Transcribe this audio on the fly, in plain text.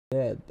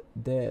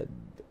dead.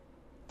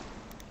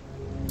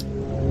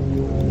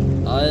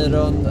 Iron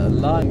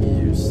lung,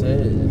 you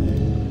say?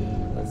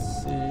 Let's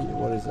see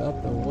what is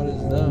up and what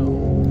is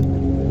down.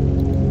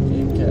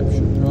 Game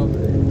capture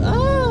probably.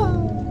 Ah!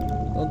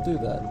 Don't do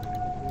that.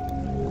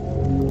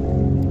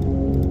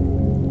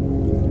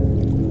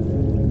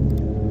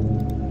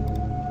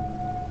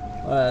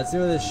 Alright, let's see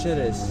what this shit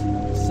is.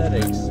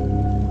 Settings.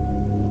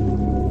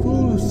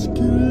 Full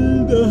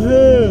screen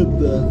ahead.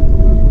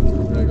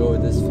 I'm gonna go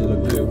with this field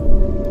of view.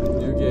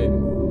 New game.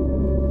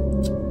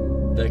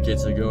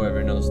 Decades ago,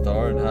 every known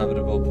star and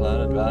habitable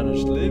planet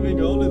vanished,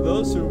 leaving only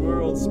those who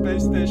were on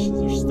space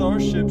stations or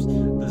starships.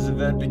 This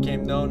event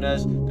became known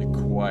as the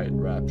Quiet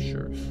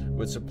Rapture.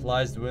 With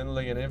supplies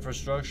dwindling and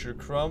infrastructure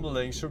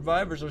crumbling,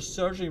 survivors are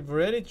searching for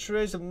any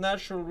trace of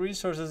natural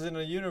resources in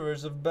a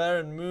universe of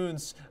barren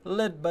moons,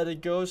 lit by the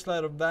ghost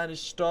light of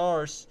vanished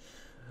stars.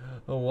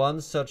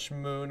 One such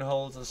moon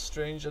holds a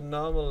strange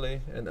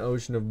anomaly, an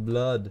ocean of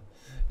blood.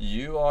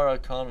 You are a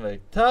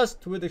convict,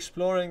 tasked with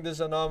exploring this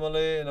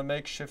anomaly in a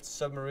makeshift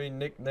submarine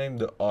nicknamed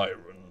the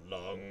Iron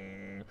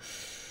Lung.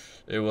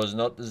 It was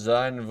not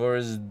designed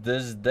for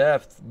this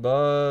depth,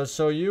 but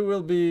so you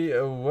will be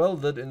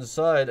welded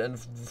inside and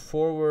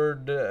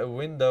forward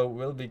window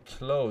will be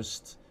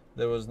closed.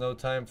 There was no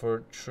time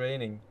for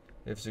training.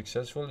 If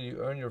successful, you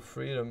earn your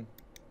freedom.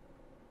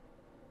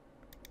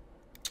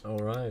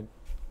 Alright.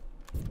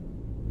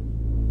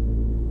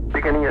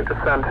 Beginning your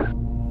descent.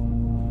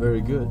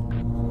 Very good.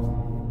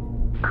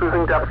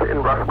 Cruising depth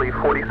in roughly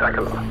 40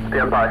 seconds.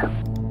 Stand by.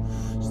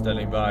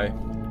 Standing by.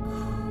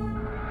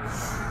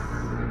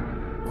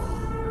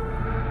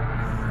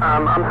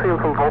 I'm seeing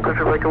some voltage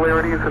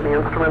irregularities in the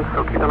instruments,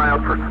 so keep an eye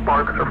out for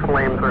sparks or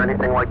flames or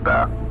anything like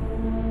that.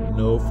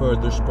 No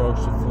further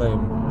sparks or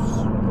flames.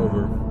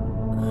 Over.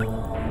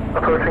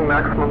 Approaching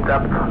maximum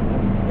depth.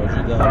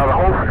 Roger that. The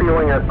hull's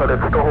feeling it, but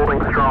it's still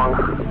holding strong.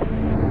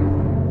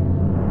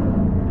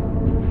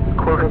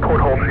 Closing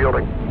port hull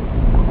shielding.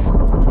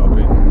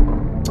 Copy.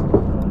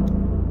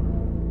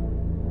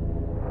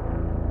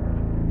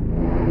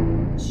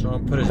 Sean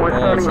put his We're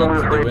balls starting to up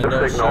lose to the range of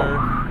window, signal. sir.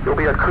 You'll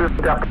be at cruise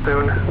depth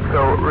soon,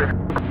 so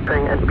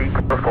reflecting and be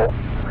careful.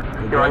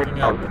 You're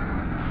breaking up.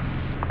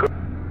 Good.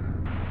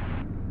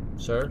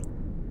 Sir?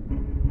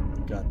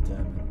 God damn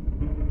it.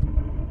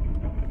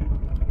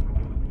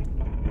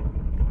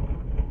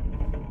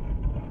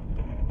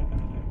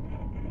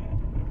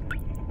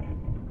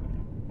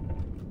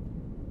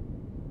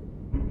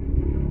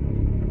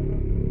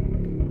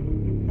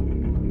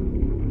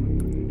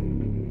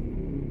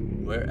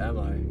 Where am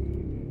I?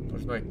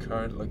 What's my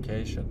current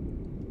location?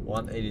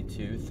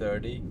 182,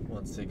 30,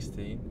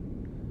 116,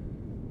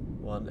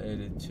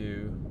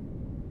 182,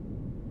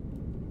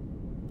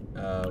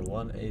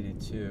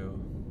 182.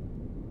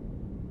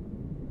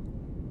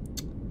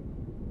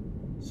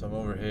 So I'm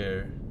over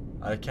here.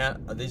 I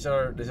can't. These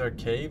are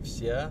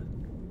caves, yeah.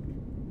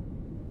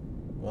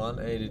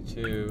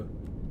 182,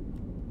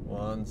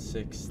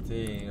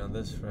 116 on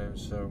this frame.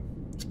 So,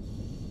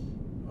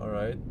 all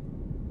right.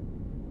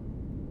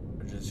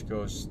 Just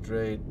go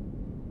straight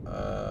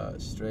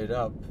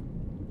up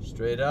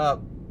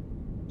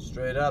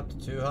to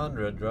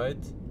 200,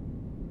 right?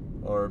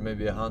 Or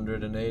maybe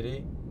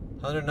 180,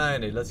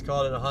 190. Let's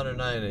call it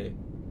 190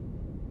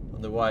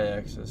 on the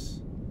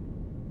y-axis.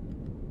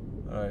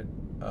 All right.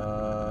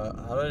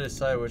 How do I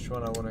decide which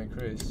one I want to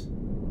increase?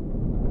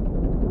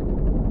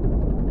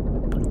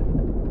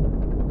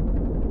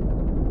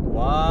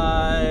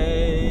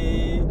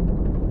 Why?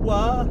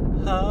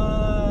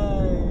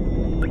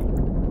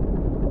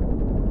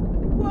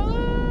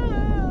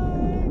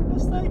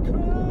 Must I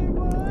cry?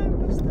 Why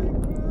must I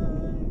cry?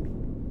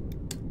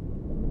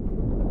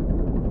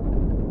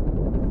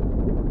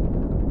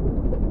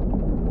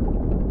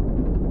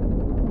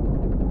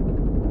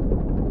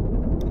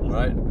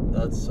 Alright,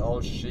 that's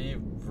all she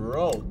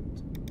wrote.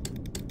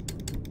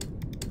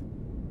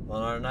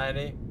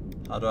 190.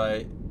 How do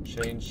I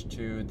change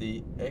to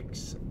the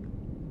X?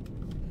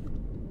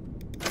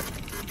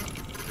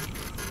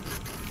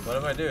 What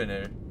am I doing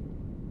here?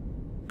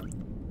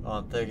 Oh,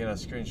 I'm taking a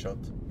screenshot.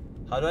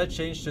 How do I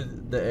change to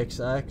the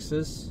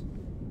x-axis?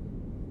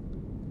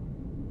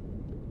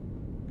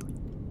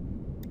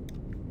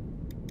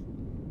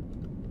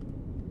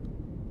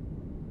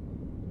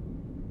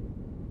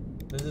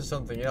 This is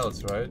something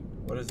else, right?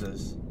 What is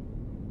this?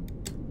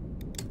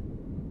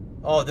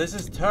 Oh, this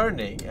is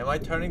turning. Am I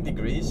turning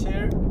degrees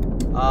here?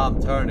 Ah,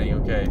 I'm turning,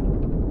 okay.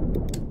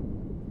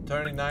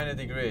 Turning 90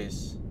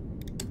 degrees.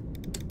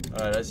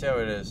 Alright, let's see how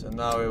it is. And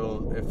now it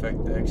will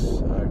affect the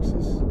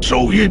x-axis.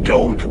 So you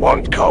don't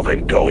want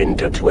Coven going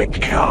to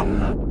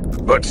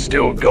TwitCon, but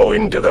still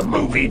going to the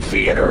movie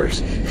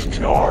theaters,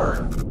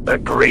 or a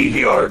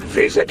graveyard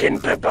visit in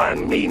Pippa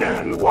and Mina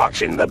and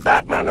watching the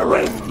Batman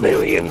around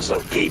millions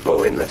of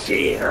people in the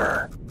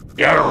theater.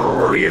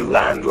 Grr, you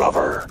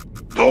landlubber.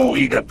 Go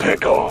eat a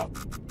pickle.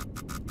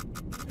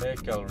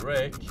 Pickle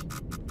Rick?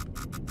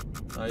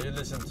 Now you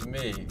listen to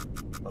me,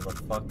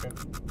 motherfucker.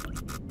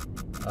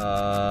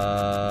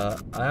 I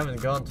haven't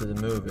gone to the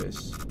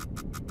movies.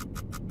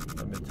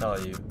 Let me tell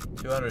you.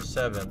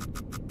 207.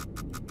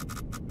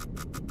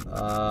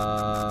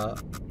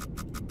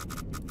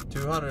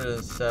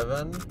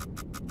 207.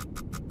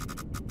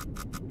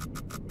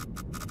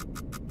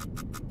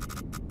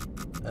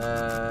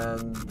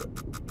 And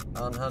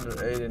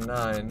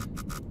 189.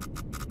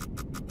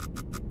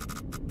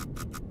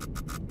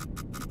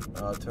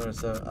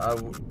 207. I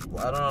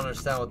don't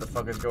understand what the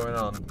fuck is going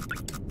on.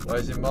 Why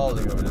is he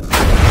mauling over this?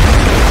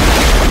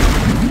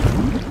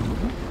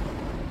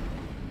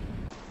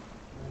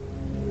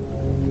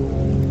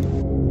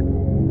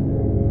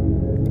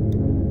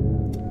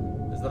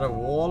 Is that a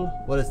wall?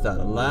 What is that?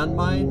 A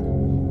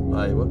landmine?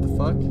 Like, what the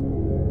fuck?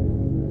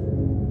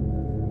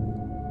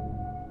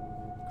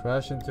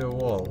 Crash into a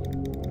wall.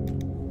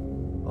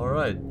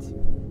 Alright.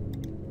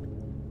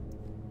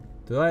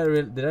 Did I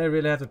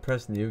really have to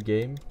press new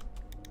game?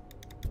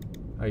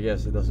 I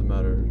guess it doesn't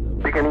matter.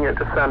 Beginning your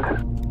descent.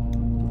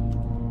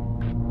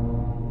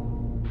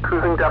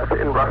 Cruising depth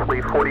in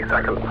roughly 40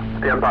 seconds.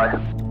 Stand by.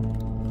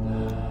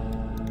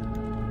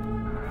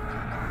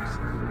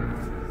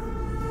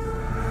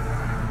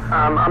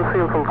 I'm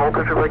seeing some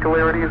voltage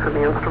irregularities in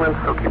the instruments,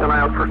 so keep an eye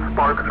out for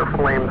sparks or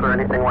flames or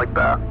anything like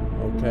that.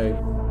 Okay.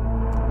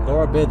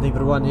 Laura Bidney for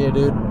the 1 year,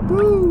 dude.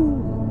 Woo!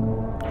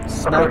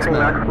 Approaching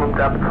maximum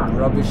depth.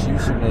 Rubbish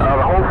username.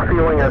 The hole's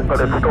feeling it, but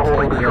it's still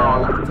holding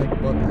strong.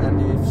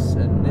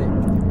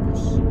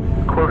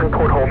 Closing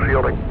port hole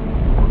shielding.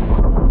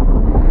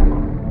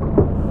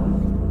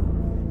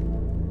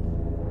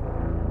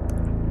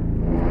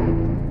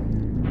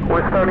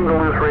 We're starting to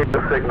lose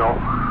radio signal.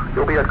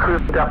 You'll be at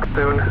cruise depth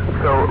soon,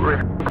 so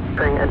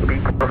reflecting and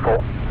be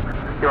careful.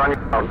 You're on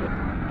your own.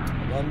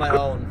 On my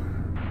own.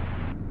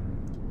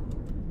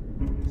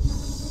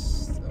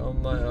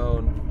 On my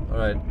own.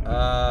 Alright,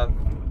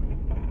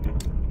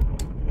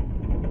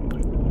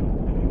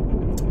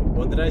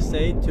 what did I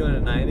say?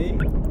 290?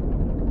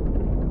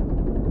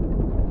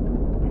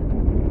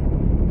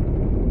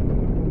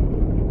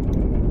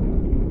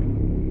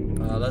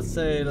 Let's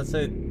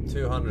say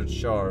 200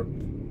 sharp.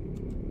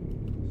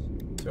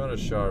 200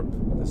 sharp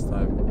this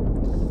time.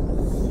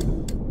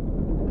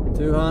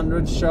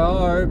 200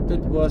 sharp,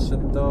 it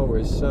wasn't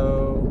always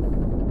so.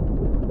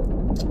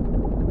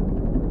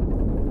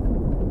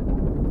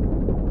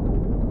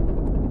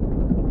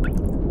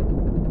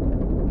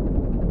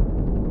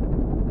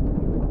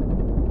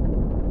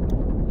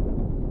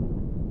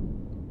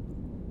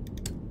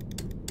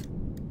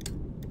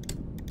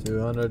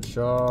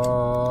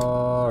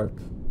 Sharp.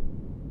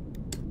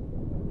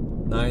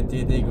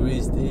 90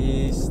 degrees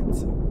east.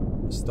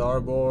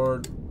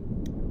 Starboard.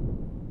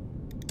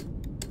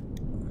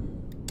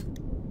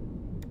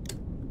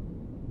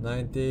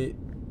 90.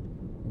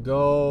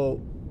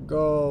 Go.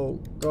 Go.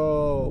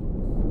 Go.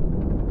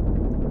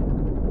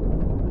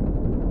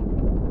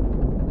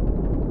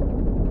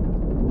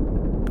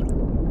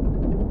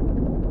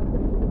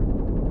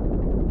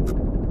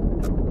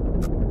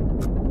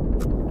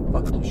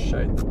 Fuck you,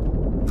 shit.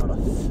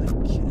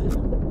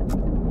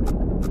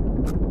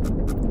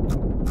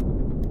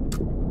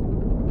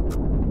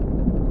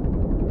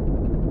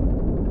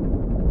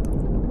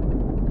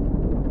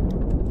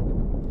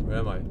 Where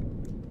am I?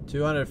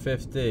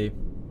 250.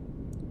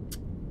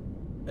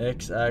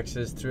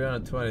 X-axis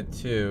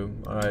 322.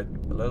 Alright,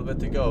 a little bit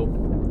to go.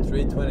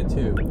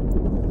 322.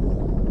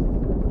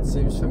 It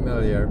seems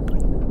familiar.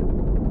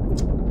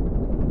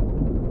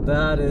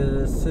 That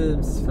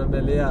seems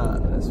familiar,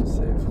 as we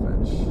say in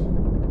French.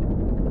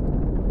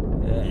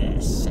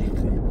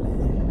 Sacrébleu.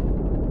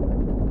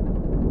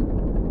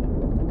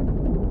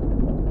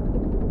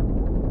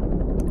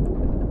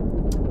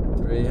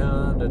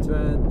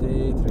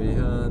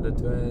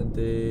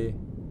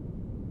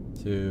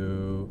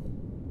 322,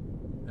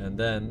 and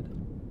then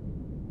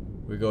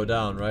we go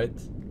down, right?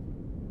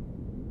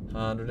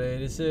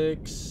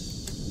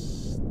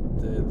 186.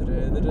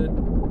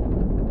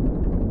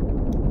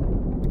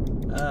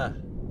 Ah.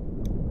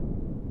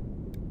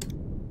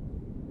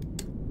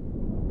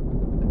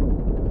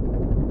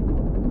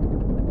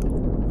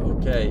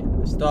 Okay,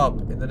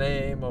 stop in the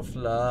name of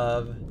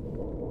love.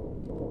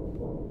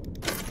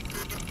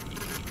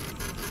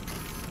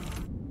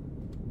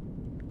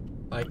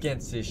 I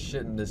can't see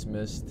shit in this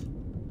mist.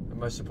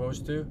 Am I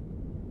supposed to?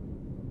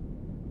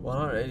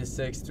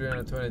 186,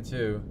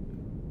 322.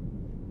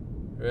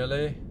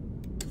 Really?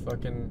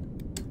 Fucking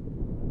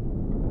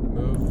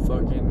move,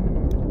 fucking.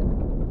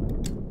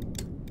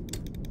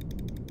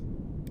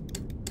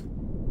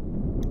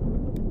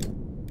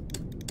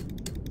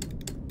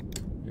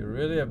 You're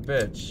really a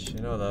bitch,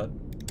 you know that.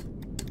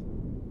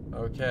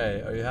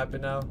 Okay, are you happy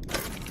now?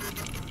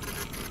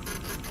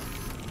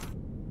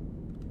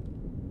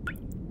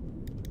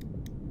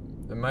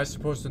 Am I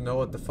supposed to know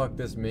what the fuck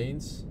this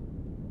means?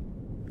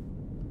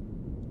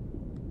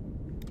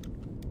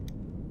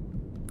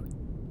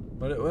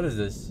 What is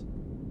this?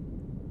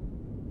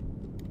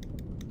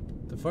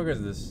 The fuck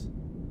is this?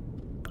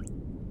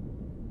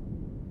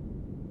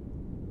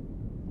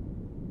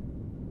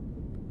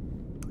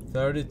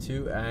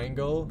 .32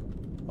 angle?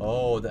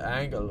 Oh, the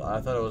angle.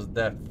 I thought it was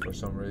depth for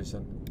some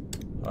reason.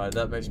 Alright,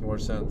 that makes more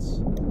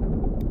sense.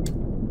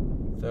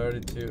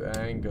 32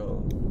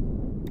 angle.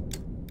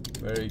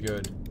 Very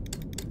good.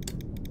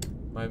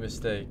 My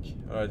mistake.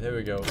 Alright, here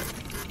we go.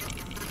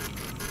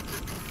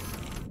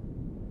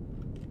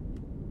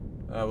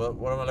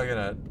 What am I looking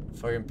at?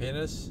 Fucking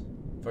penis?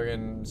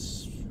 Fucking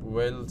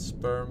whale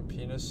sperm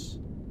penis?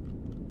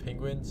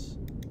 Penguins?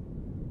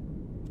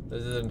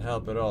 This didn't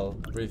help at all.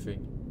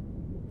 Briefing.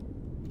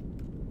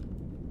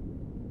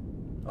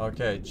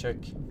 Okay, check.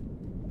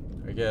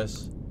 I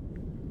guess.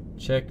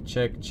 Check,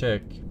 check,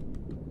 check.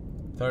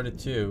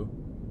 32.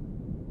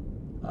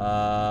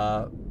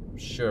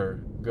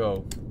 Sure.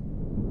 Go.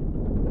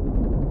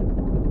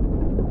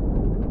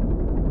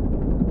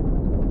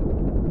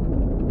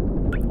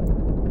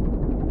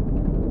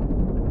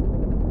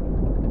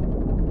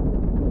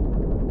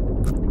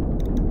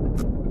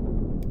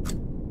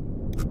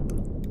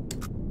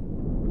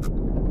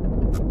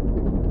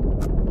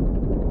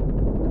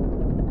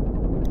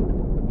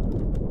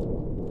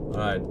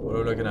 Alright, what are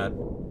we looking at?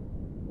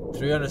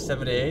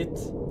 378,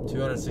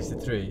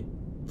 263,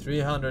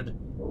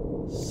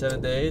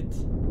 378,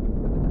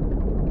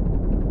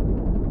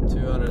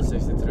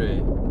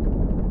 263,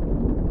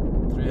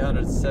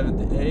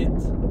 378.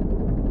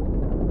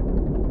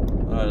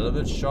 Alright, a little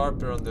bit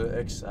sharper on the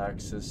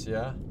x-axis,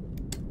 yeah?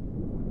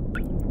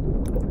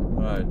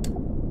 Alright.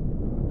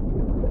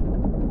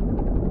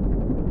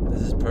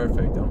 This is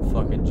perfect, I'm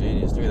fucking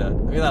genius. Look at that,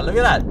 look at that, look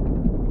at that!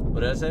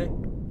 What did I say?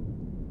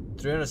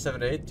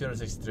 378,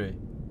 263.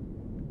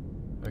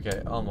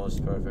 Okay,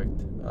 almost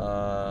perfect.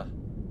 How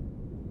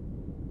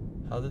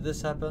did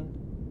this happen?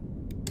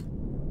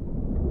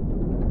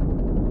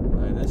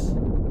 Like this?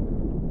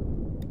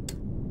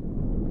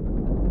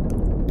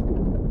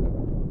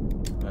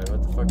 Alright,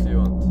 what the fuck do you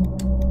want?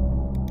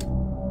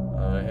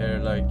 I hear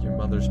like your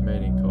mother's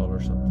mating call or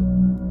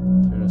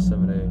something.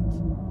 378.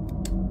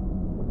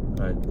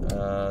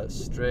 Alright,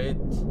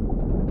 straight.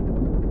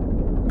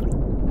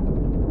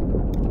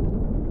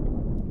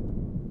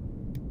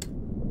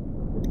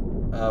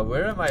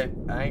 Where am I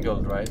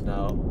angled right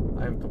now?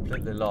 I'm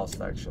completely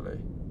lost, actually.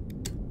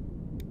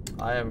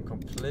 I am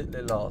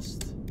completely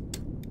lost.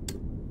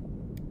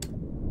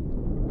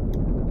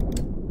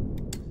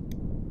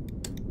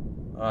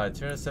 Alright,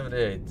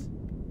 278.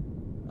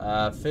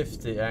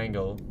 50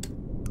 angle.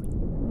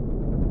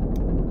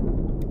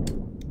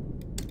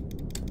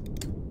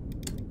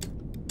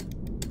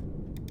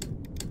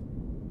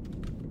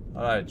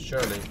 Alright,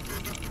 surely.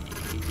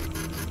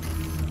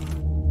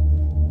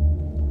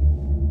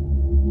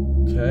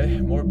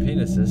 Okay, more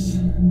penises.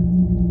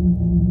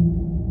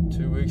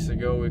 2 weeks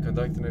ago, we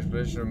conducted an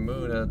exploration of the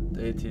moon at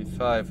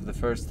 85 for the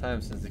first time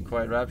since the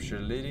Quiet Rapture,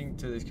 leading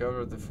to the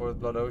discovery of the fourth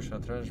blood ocean, a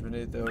trench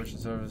beneath the ocean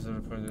surface at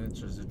a point of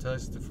interest. We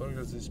tested the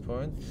photographs this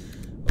point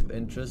of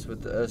interest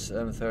with the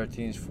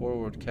SM-13's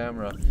forward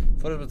camera.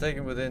 Photos were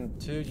taken within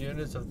 2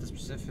 units of the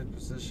specific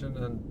position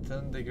and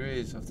 10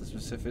 degrees of the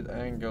specific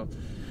angle.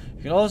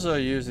 You can also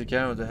use the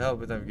camera to help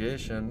with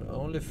navigation.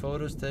 Only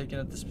photos taken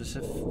at the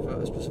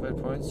specified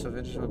points of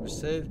interest will be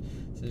saved.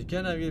 So you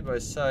can navigate by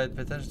sight.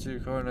 Pay attention to your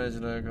coordinates.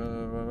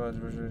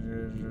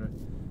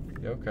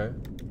 Yeah, okay.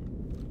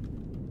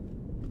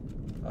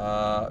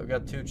 We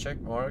got 2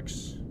 check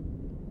marks.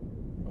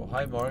 Oh,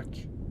 hi, Mark.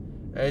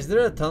 Is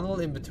there a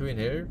tunnel in between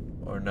here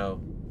or no?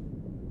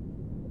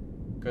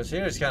 Because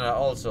here is kind of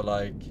also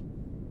like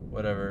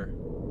whatever.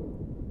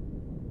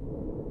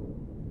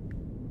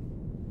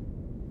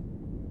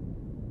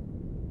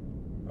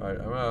 Alright,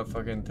 I'm gonna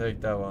fucking take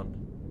that one.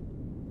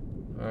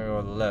 I'm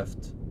gonna go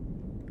left.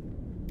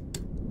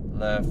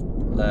 Left,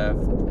 left,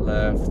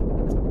 left.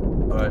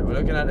 Alright, we're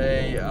looking at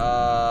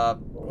a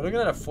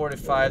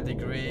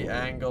 45-degree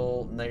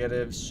angle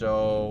negative,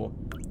 so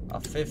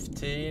a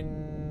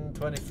 15,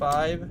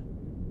 25.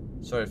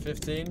 Sorry,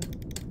 15.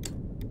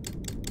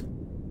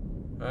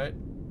 Right?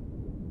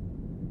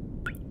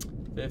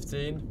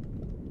 15.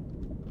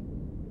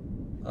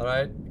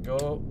 Alright,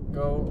 go,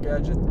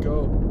 gadget,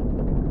 go.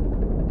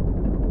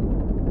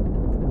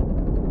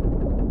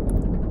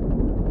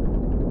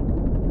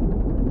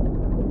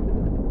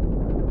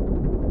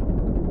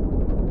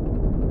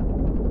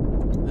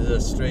 This is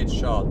a straight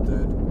shot,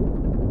 dude.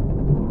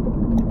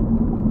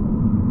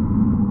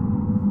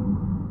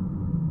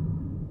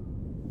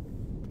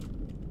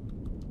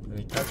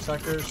 Any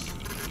cocksuckers?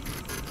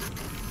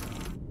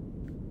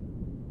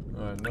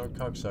 Alright, no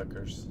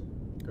cocksuckers.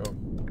 Go.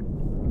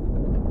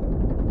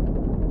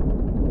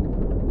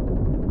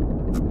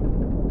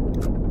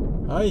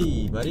 Hi,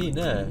 Marine.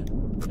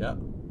 Yeah.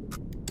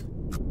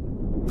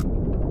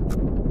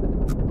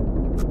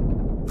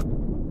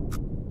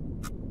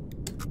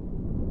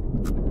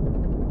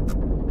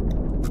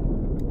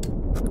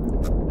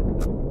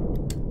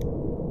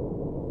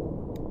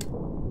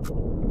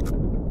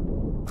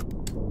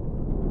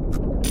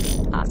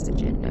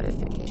 Oxygen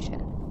notification.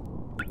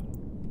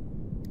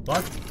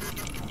 What?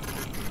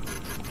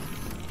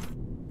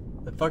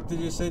 The fuck did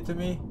you say to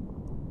me?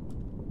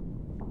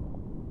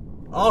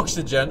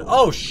 Oxygen?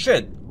 Oh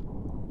shit!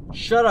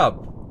 Shut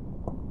up!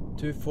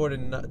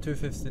 249,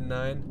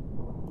 259.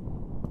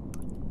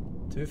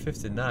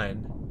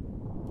 259?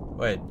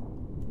 Wait.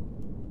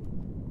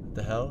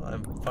 The hell?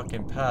 I'm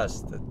fucking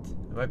past it.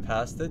 Am I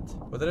past it?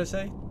 What did I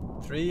say?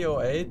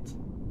 308?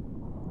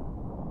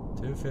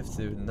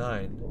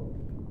 259.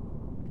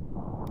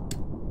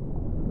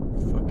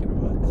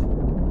 Fucking what?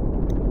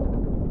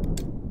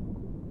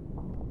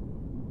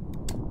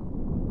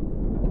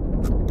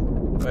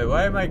 Wait,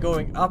 why am I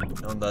going up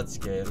on that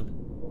scale?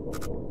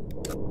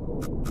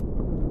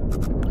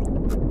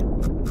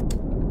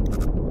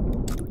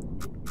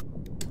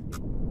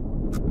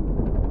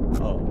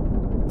 Oh.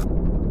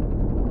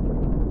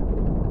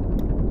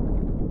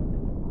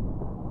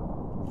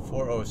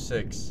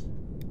 406.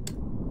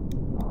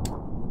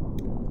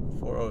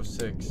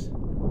 406.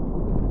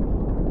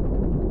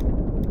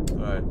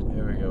 Alright,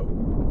 here we go.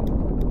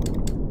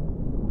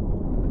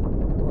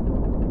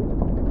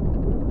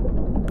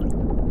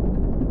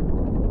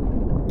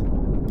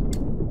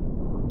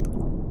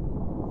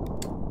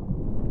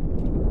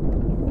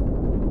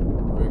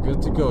 We're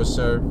good to go,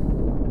 sir.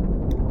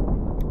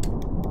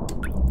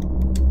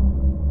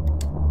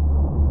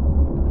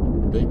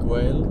 Big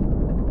whale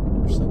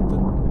or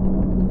something.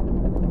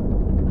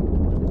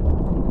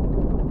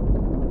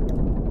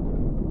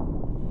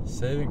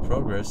 Saving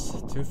progress.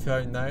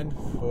 259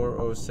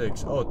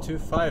 406. Oh,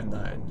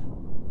 259.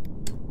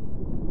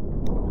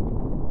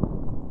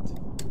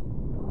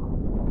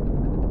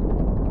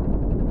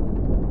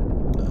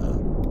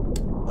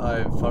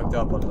 I fucked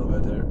up a little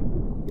bit there.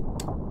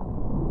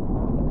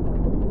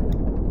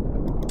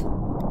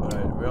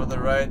 Alright, we're on the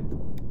right.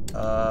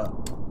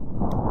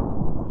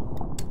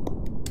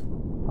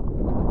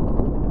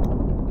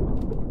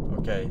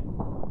 Okay.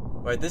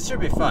 Wait, this should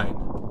be fine.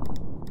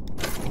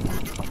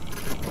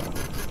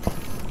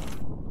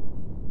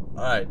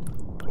 Alright.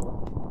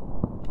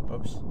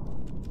 Oops.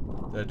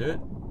 Did I do it?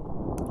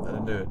 I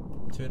didn't do it.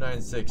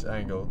 296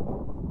 angle.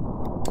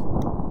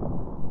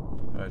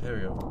 Alright, here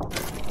we go.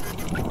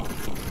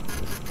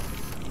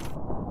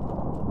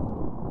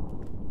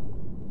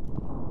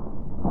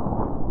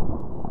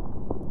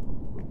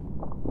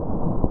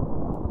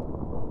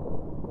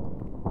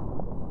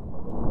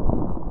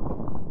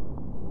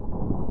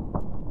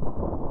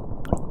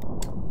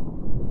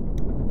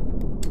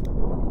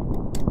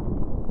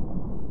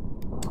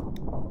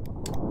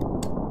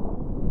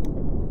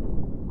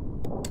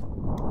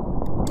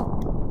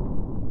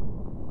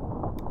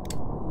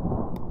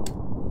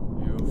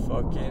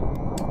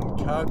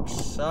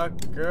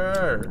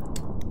 Sucker!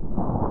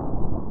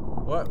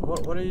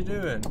 What are you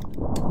doing?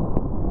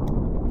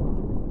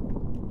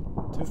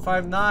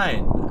 259.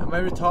 Am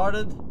I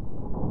retarded?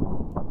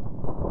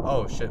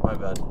 Oh shit, my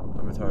bad.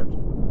 I'm retarded.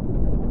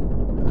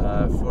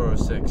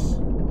 406.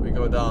 We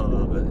go down a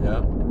little bit,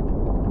 yeah?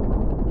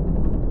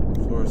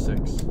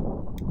 406.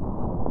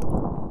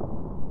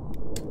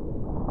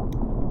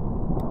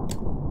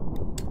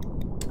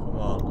 Come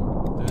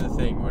on, do the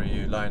thing where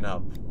you line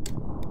up.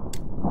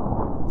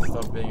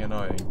 Stop being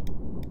annoying.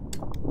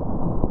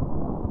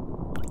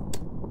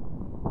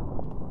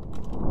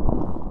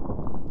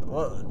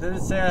 Well, did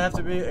it say I have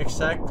to be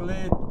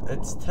exactly?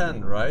 It's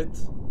 10, right?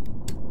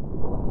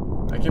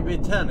 I can be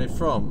 10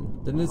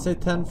 from. Didn't it say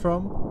 10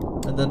 from?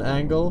 And then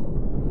angle?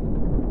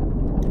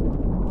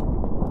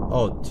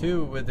 Oh,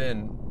 2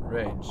 within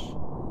range.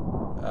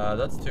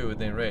 That's 2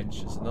 within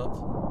range, is it not?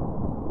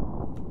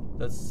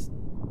 That's...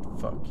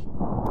 fuck.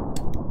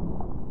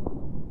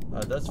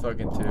 That's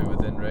fucking 2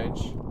 within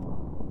range.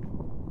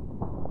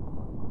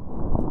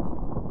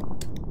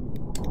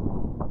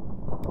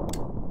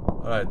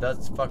 Alright,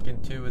 that's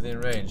fucking 2 within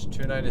range.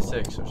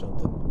 296 or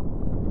something.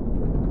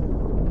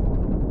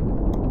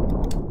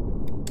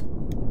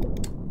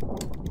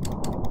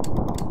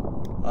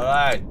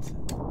 Alright.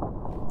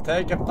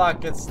 Take a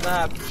fucking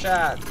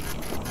Snapchat.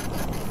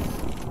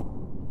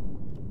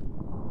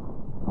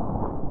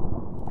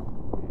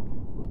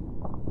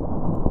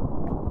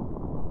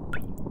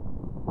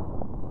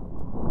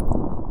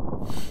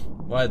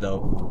 Why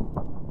though?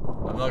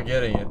 I'm not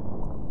getting it.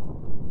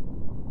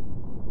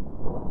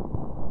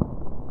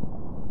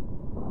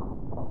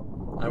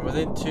 I'm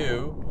within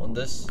 2 on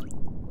this.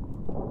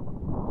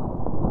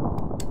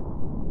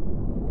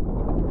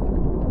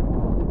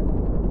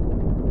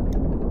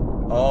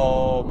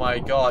 Oh my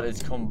god,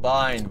 it's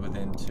combined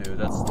within 2.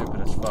 That's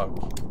stupid as fuck.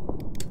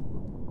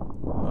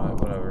 Alright,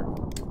 whatever.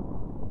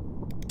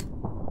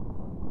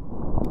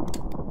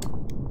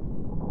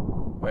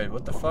 Wait,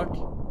 what the fuck?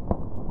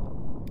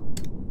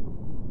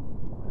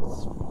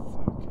 It's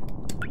fucking...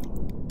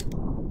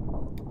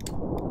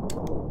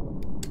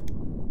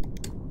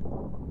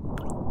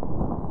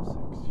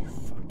 You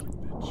fucking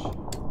bitch.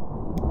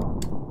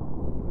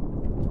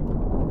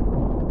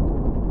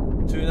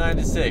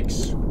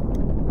 296.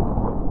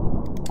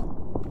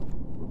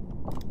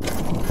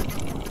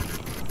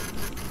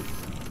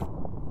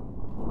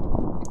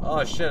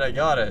 Oh shit, I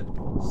got it.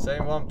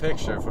 Same one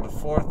picture for the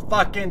 4th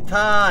fucking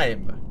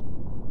time.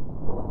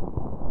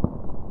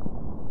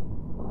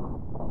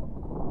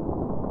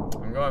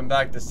 I'm going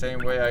back the same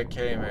way I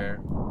came here.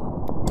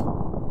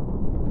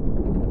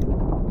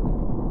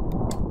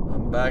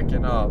 I'm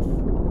backing off.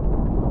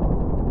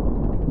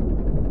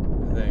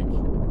 I think.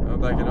 Am I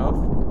backing off?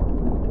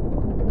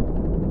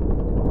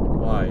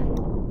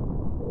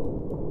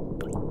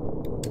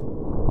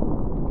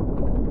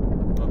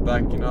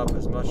 backing up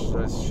as much as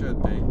I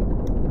should be.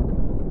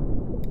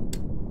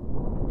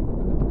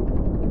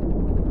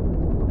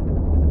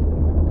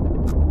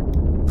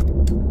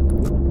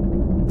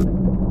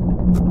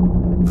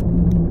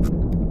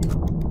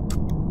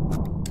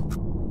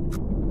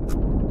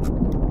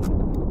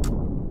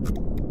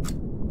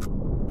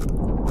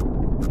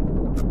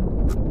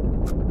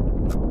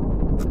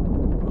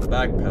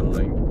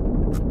 Backpedaling.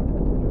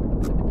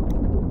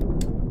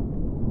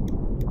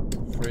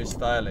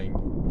 Freestyling.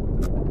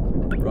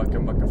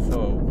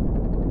 Rockamacafo.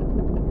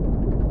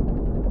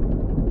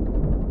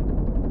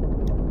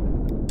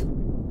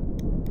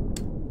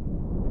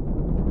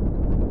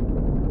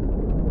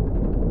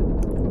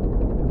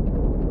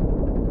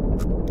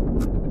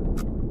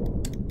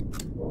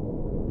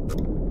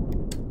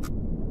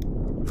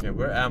 Okay,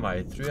 where am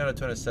I?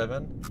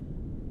 327?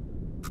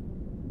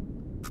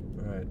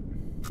 Right.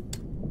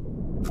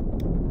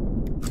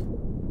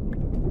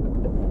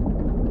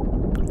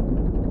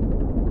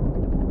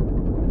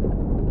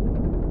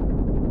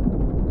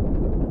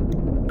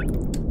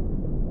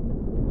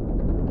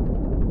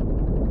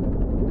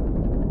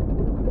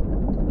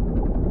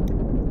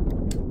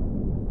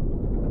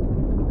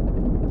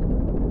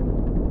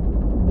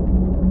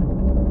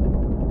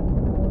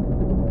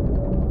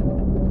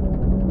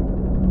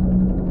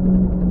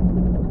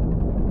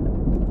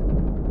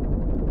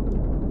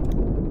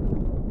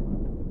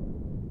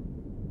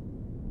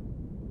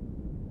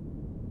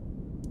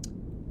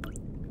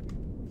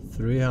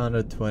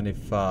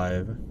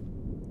 $325,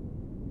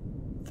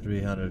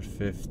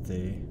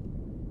 $350.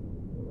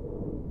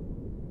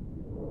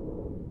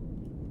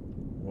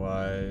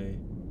 Why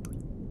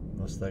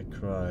must I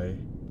cry?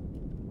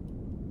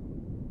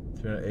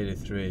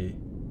 383.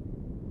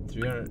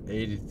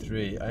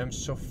 383. I am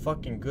so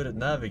fucking good at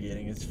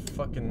navigating. It's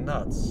fucking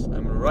nuts.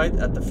 I'm right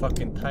at the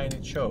fucking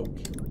tiny choke.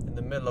 In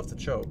the middle of the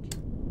choke.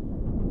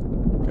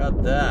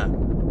 God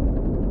damn.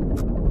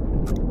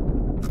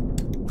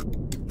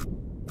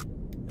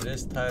 It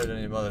is tighter than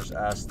your mother's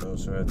ass though,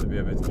 so I have to be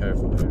a bit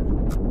careful here.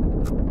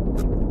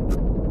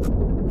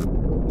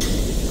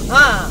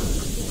 Ah!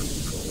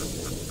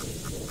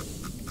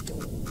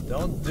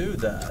 Don't do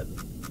that.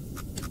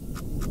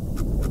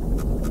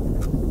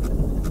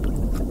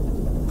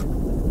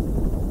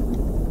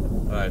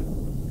 Alright.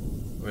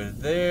 We're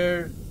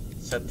there.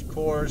 Set the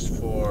course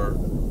for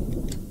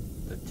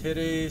the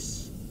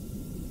titties.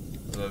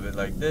 A little bit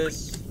like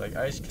this. Like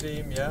ice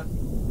cream, yeah?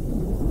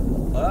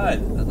 Alright,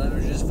 and then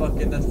we just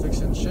fucking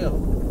Netflix and chill.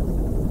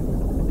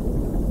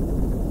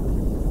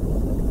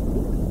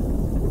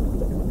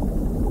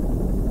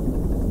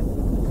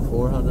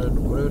 $400,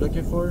 what are we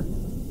looking for?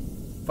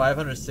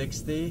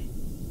 560,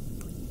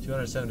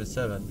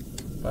 277,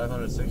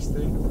 560,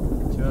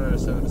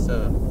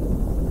 277.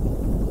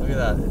 Look at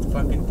that, it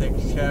fucking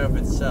takes care of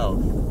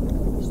itself.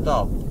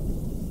 Stop.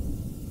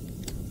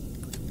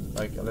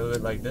 Like a little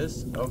bit like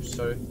this. Oh,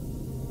 sorry.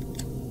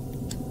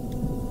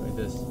 Like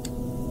this.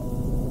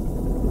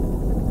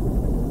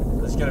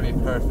 It's gonna be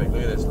perfect.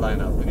 Look at this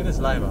lineup. Look at this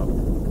lineup.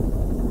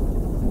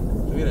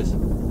 Look at this.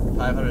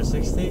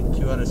 560,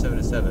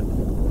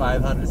 277.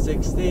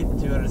 560,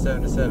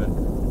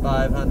 277.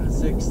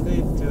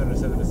 560,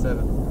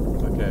 277.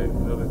 Okay, a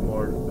little bit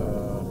more.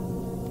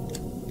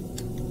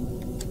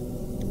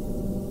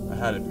 I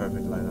had a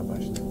perfect lineup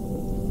actually.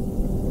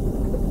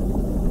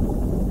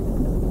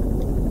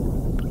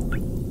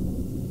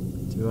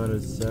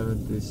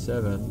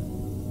 $277.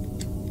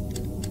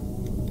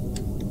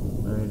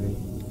 90.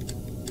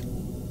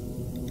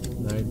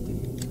 90.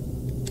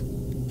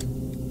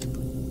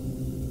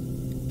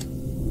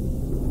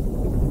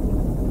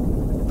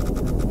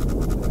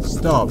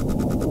 Stop.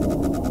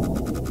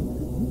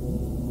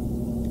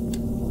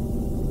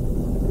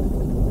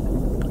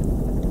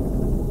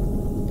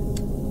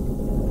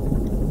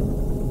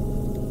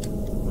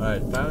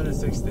 Alright,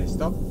 560.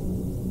 Stop.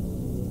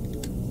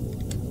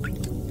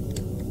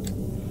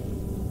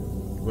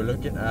 We're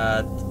looking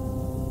at...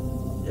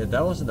 Yeah,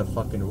 that wasn't a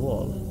fucking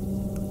wall.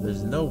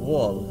 There's no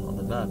wall on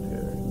the map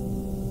here.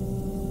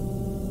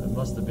 That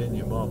must have been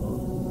your mama.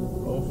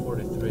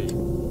 043.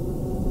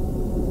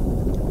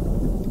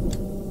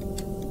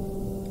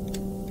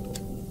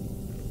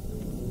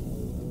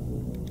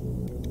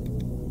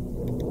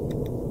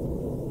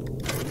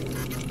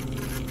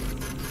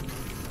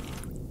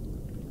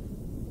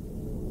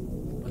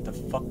 What the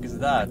fuck is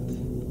that?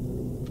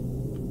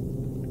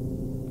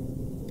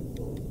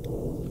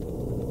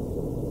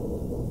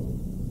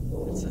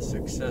 It's a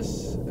success,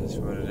 is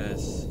what it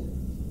is.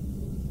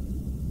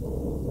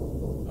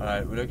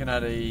 Alright, we're looking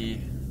at a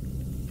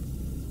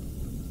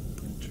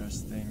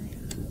interesting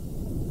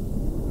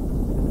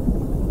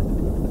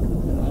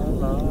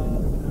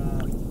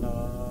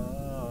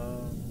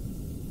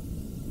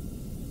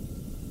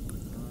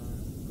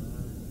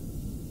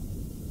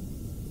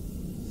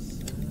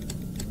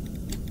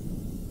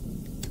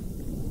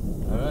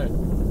Alright.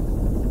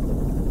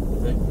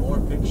 Take more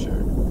picture.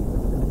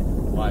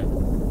 Why?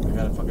 I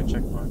got a fucking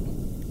check mark.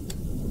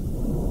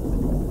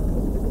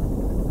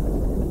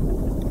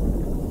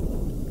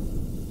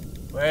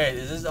 Wait,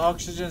 is this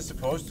oxygen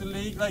supposed to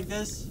leak like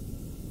this?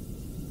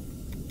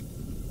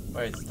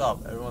 Wait,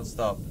 stop. Everyone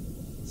stop.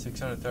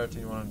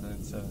 613,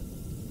 197.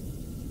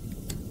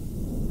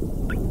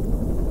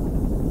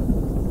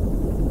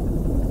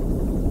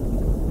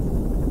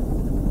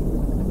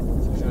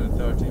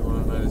 613,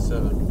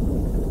 197.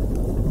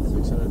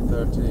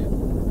 613,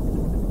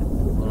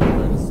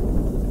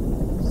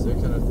 197.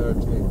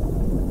 613,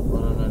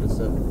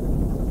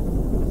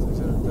 197.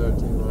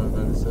 613,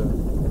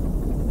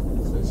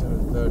 197.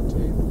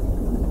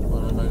 613,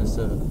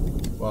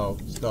 197. Wow,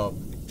 stop.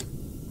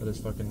 That is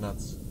fucking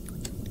nuts.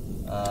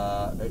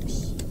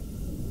 X.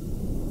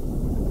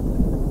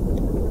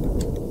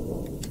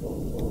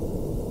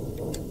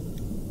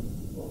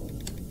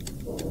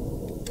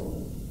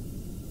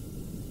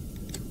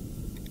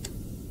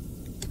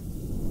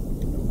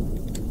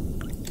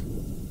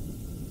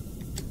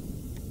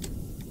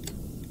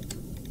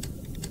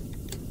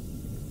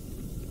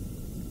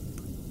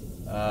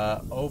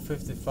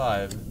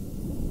 O55.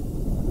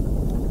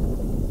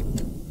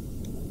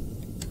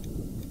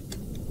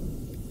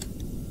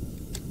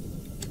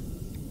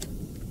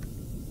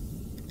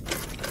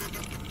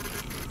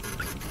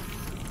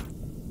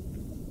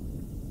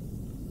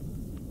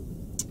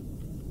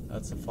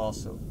 That's a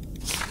fossil.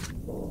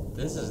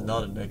 This is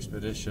not an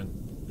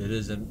expedition. It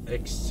is an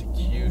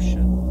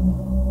execution.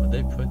 When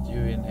they put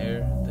you in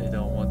here, they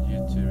don't want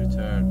you to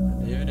return.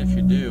 And even if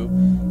you do,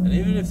 and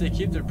even if they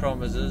keep their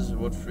promises,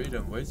 what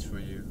freedom waits for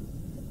you?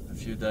 A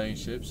few dying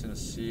ships in a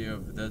sea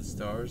of dead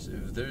stars.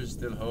 If there is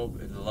still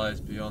hope, it lies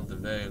beyond the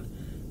veil.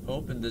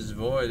 Hope in this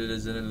void, it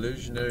is as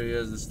illusionary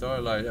as the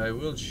starlight. I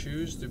will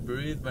choose to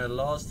breathe my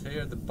last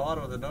here at the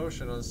bottom of the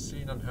ocean,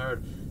 unseen,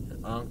 unheard,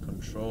 and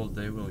uncontrolled.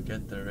 They will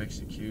get their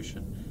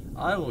execution.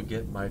 I will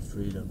get my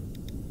freedom.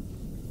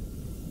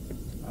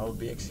 I will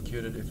be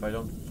executed if I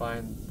don't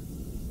find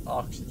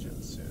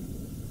oxygen soon.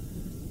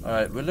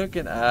 Alright, we're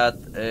looking at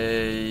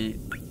a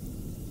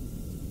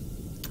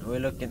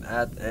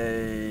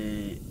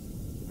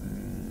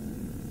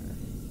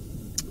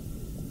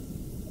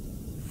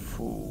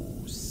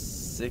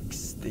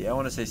 60. I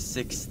want to say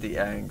 60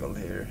 angle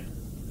here.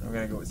 I'm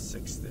gonna go with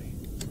 60.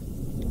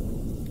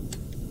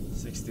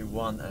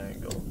 61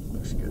 angle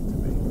looks good to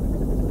me.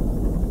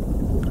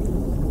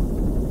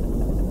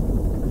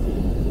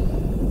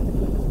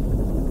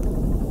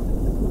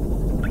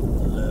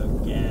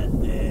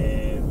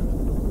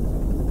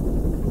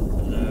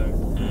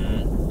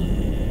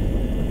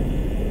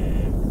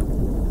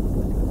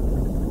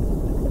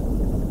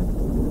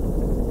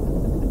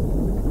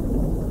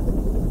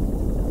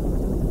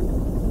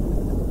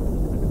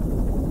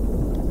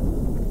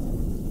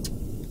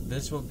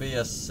 This will be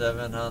a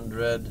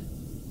 700,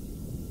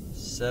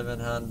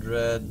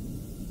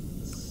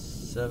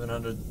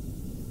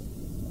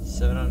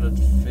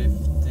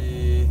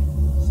 750,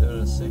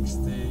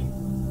 760,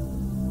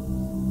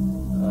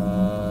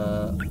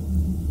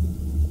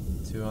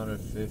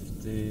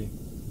 250,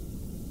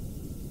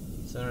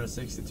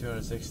 760,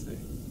 260,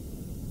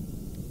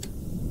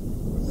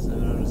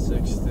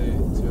 760,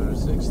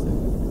 260.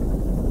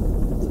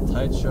 It's a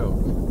tight choke.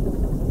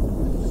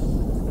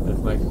 If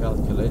my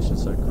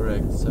calculations are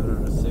correct,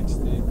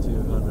 760,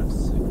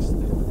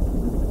 260.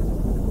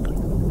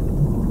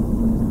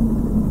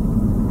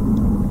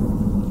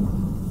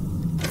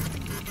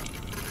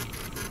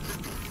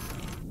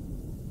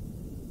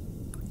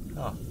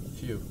 Ah,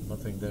 phew,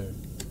 nothing there.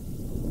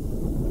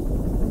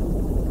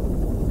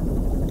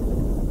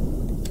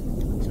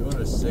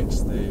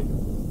 260.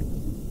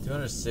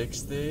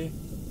 260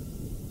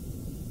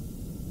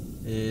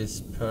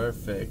 is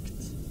perfect.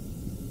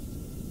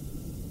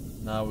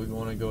 Now we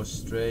want to go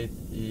straight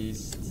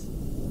east.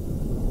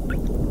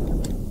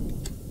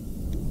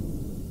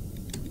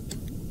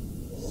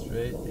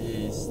 Straight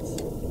east.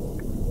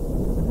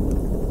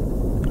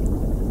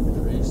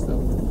 East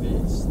of the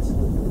feast.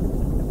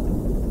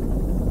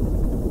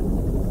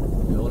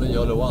 You only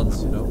YOLO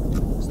once, you know.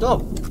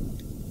 Stop!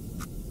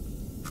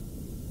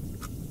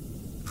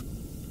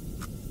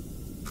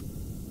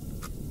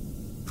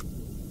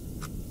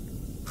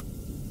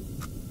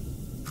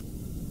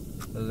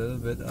 A little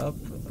bit up,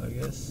 I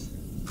guess.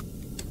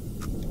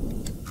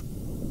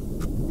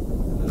 A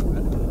little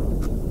bit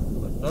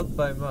up, but not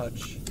by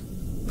much.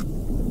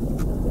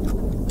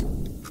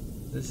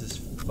 This is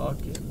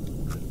fucking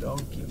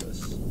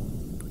redonkulous.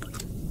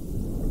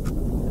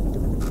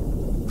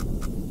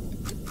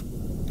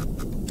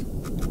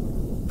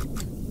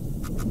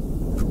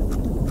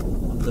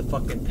 I'm the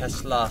fucking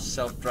Tesla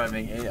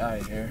self-driving AI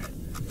here.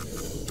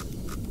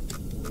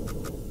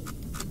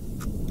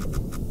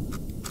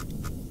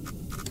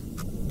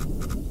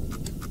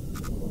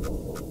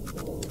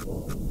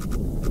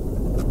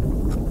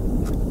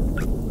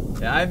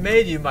 Yeah, I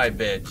made you my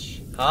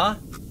bitch, huh?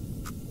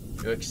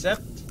 You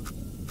accept?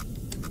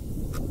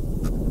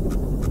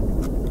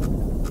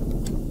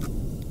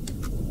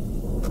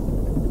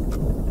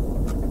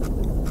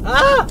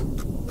 Ah!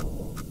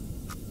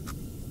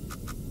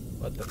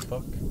 What the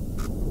fuck?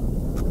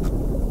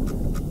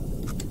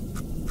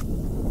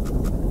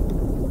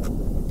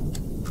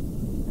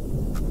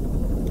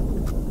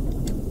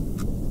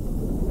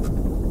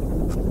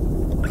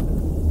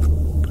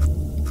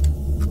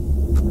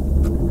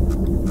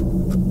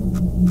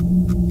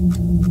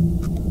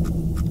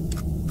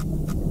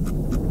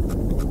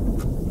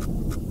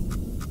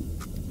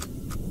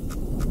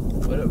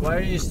 Why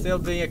are you still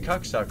being a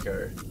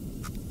cocksucker?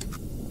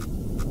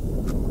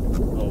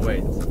 Oh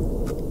wait.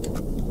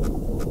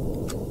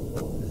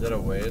 Is that a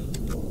whale?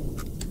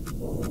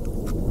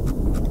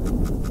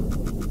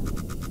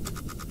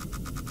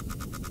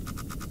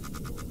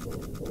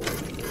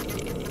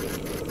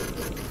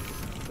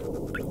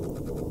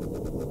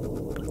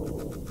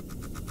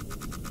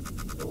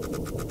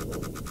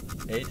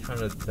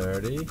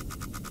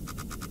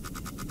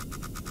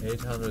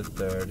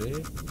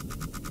 $830.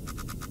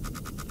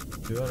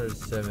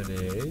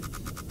 278.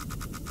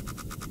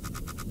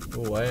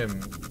 Oh, I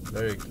am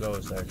very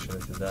close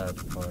actually to that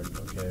part.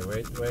 Okay,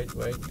 wait.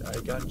 I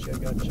got you.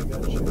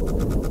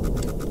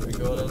 We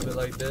go a little bit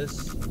like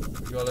this.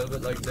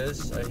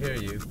 I hear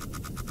you.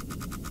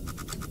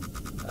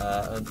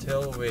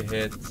 Until we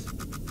hit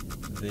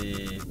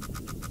the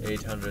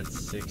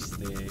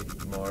 860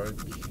 mark.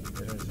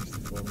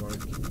 864 mark.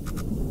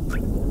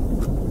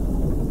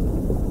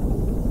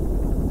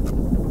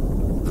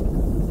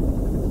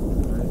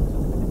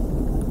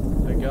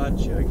 I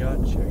got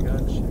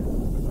you.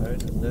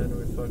 Right, and then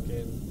we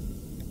fucking...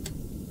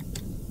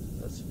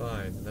 That's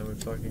fine. And then we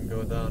fucking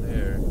go down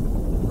here.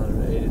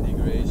 180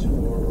 degrees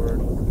forward.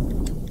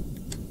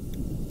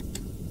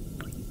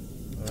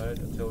 Alright,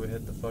 until we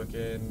hit the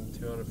fucking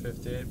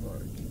 258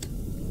 mark.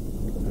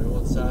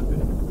 Everyone's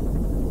happy.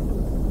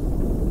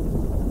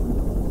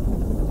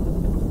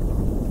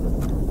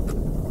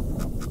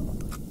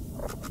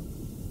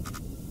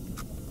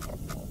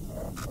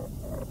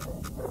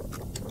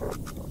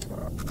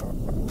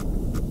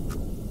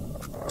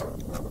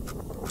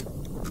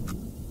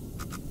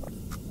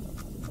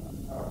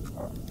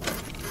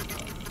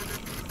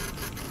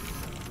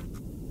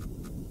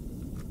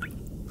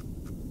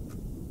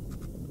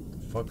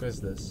 Fuck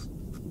is this?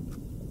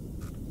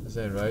 This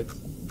ain't right.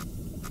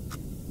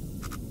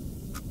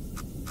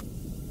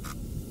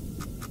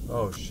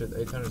 Oh shit,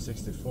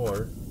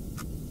 864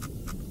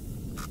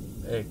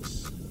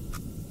 X.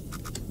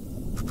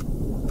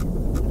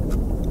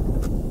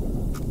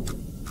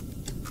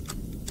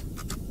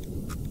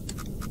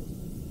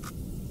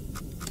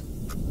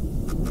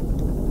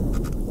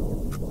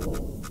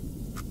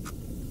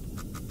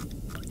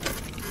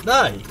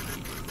 Die!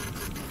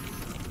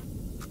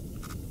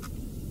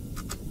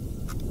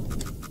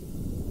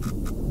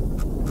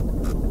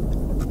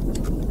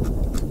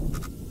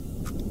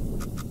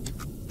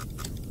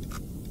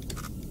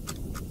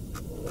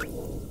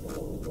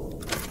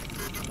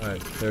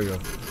 Alright, there we go.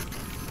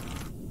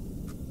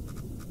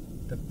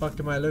 The fuck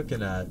am I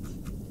looking at?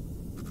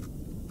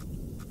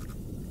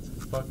 It's a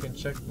fucking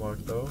check mark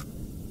though.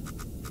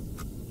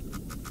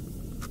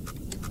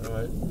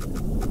 Alright.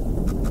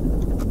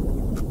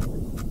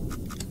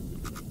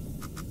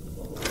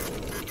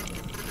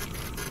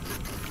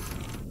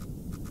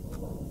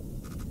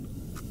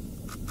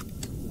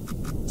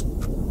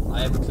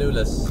 I am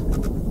clueless.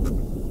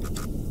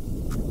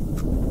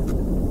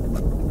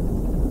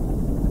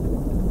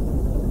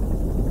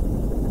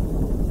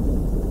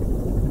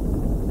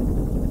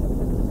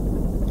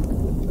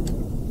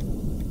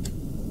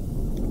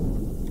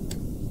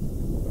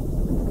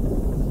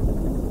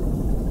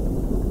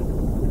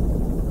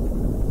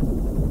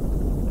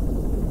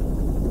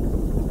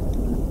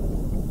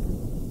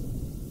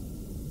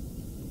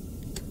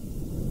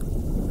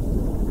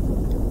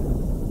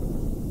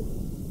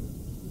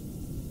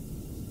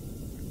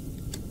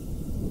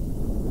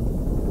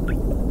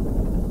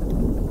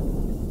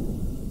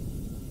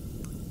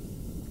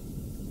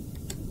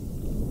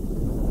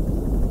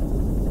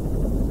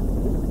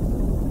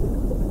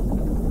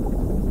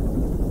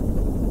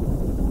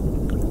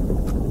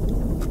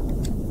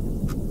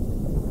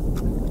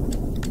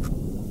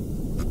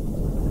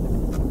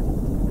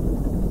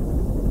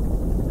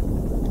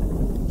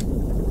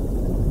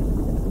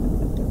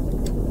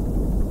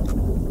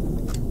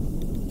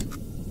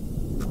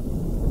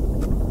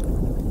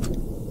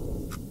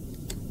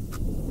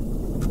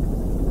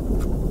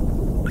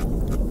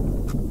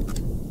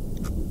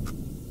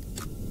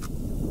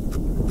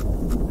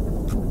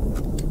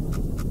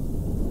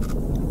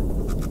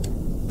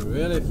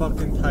 Really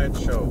fucking tight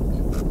choke.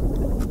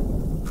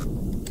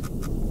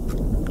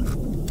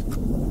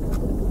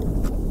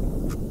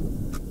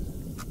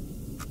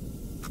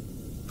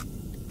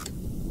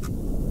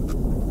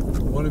 I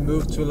want to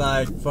move to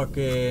like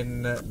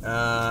fucking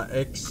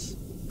X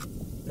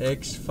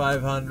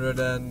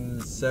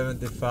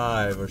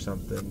 575 or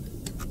something.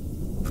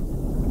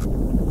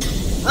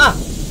 Ah!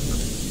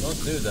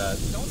 Don't do that.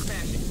 Don't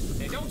smash it.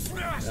 Hey, don't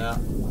smash it. Yeah.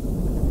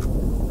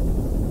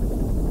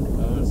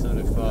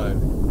 575.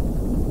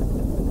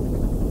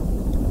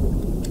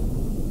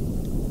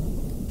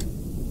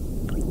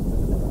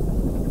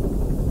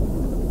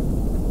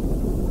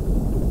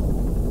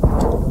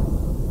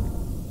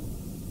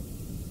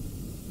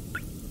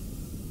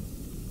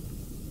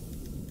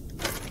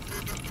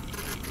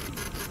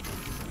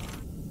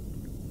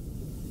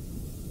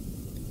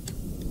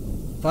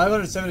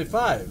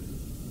 $575.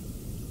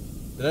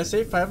 Did I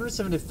say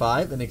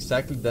 575 and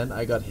exactly then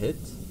I got hit?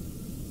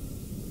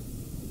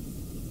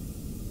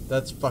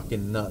 That's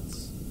fucking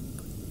nuts.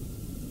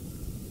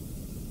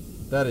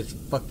 That is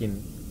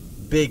fucking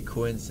big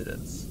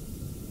coincidence.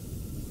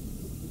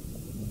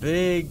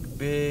 Big,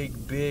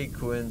 big, big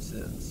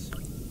coincidence.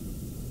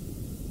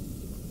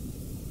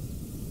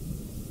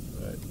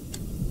 Right.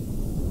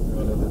 Go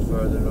a little bit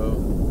further though.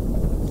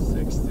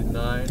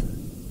 69,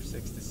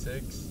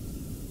 66.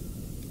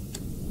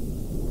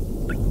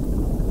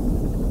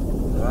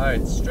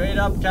 Alright, straight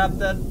up,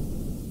 Captain.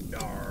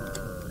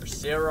 Yarr,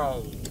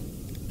 0.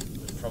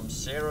 From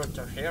 0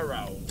 to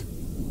hero.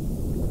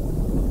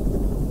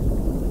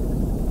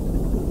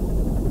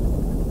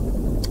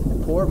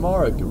 Poor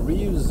Mark,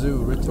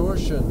 Ryuzu,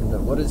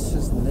 Retortion, what is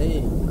his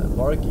name?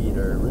 Mark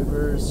Eater,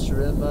 Rivers,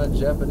 Shirima,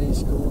 Japanese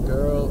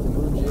Schoolgirl,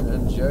 Moonjin,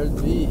 and Jared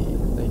B.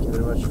 Thank you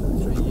very much for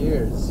the 3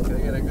 years. Can I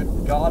get a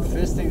good God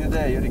fisting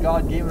today? You're the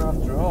God gamer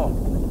after all.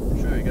 I'm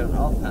sure you got an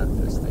offhand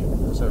fisting.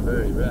 Those are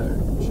very rare.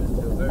 You should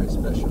feel very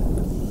special.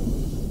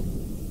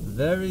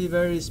 Very,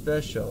 very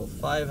special.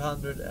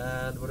 500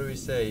 and what do we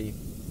say?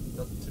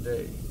 Not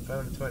today.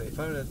 520.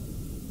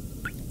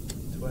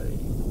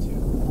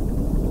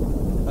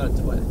 522.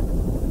 520.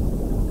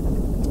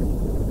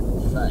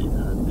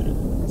 520.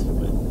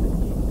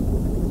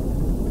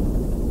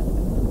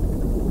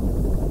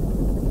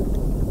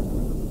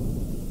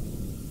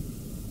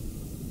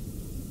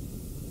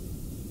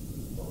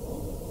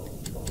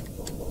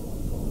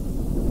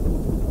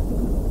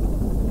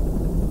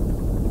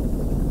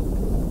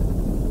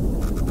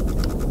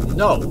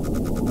 No.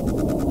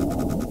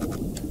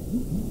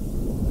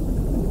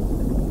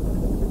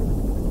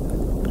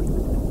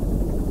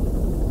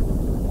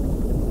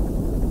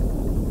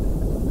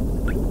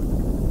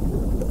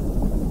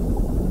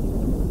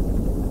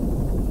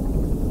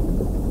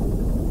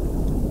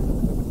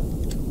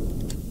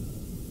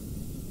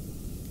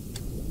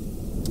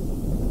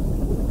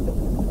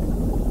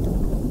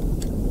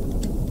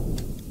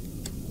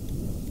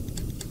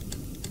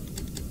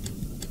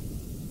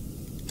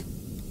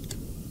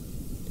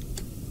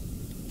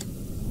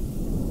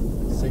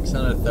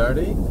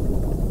 $630,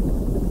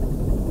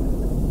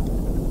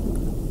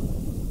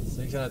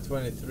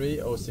 623,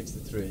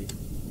 063,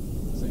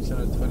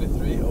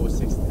 623,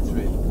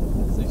 063,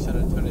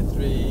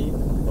 623,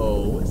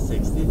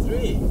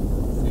 063,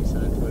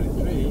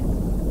 623,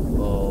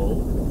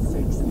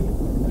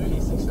 063,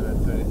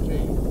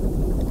 623,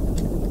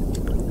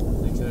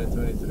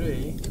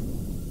 623,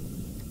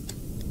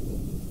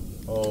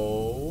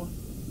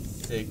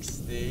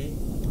 063.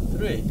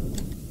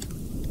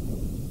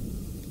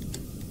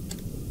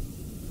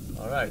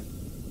 Alright,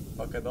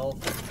 fuck it all.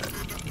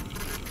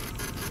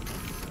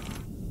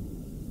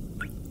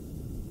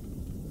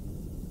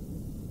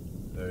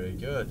 Very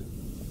good.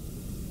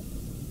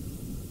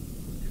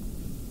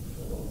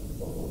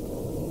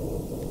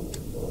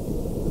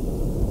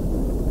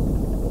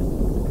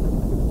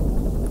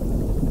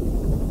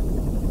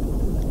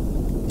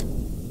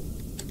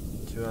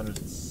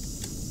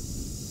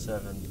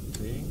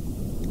 $270.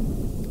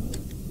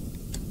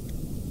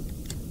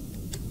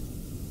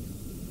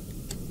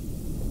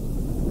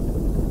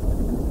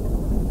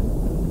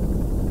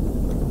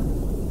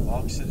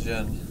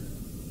 Oxygen.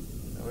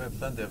 We have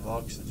plenty of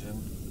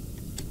oxygen.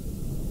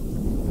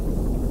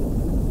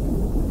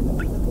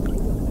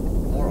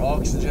 More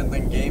oxygen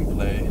than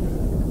gameplay.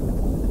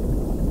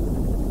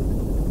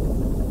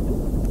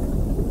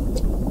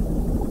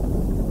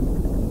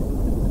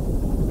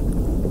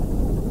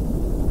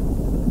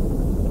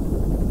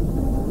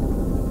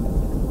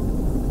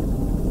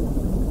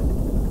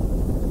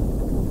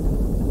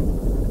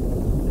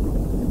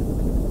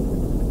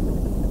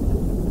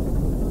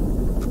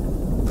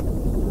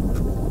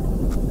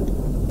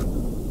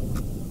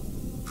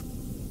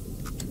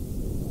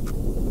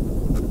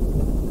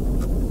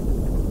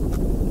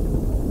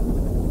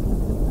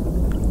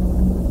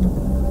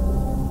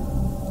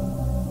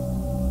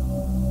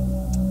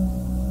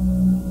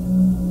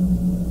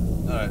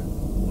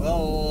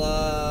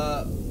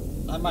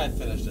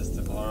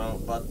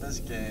 This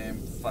game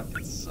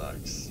fucking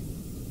sucks.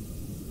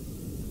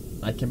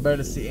 I can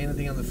barely see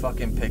anything on the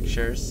fucking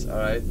pictures,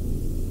 alright?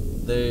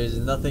 There's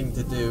nothing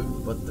to do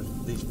but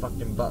these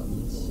fucking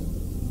buttons.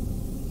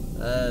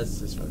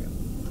 This is fucking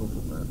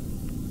poo-poo, man.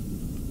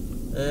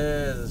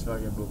 This is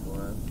fucking poo-poo,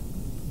 man.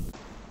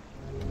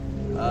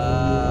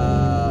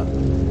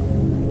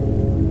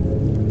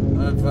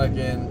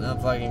 I'm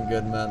fucking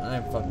good, man.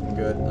 I'm fucking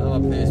good.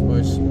 I'm a peace,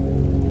 boys.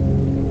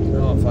 I'm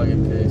a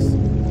fucking peace.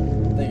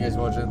 Thank you guys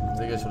for watching.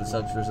 Thank you guys for the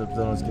subs, for subs,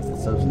 downloads, gifted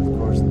subs, and of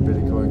course the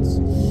bitty coins.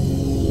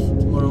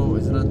 Tomorrow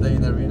is another day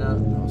in the arena.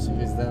 I'll see you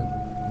guys then.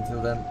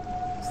 Until then,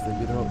 stay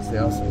beautiful, stay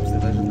awesome, stay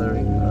legendary.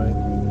 Alright.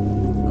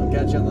 I'll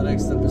catch you on the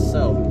next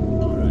episode.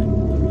 Alright.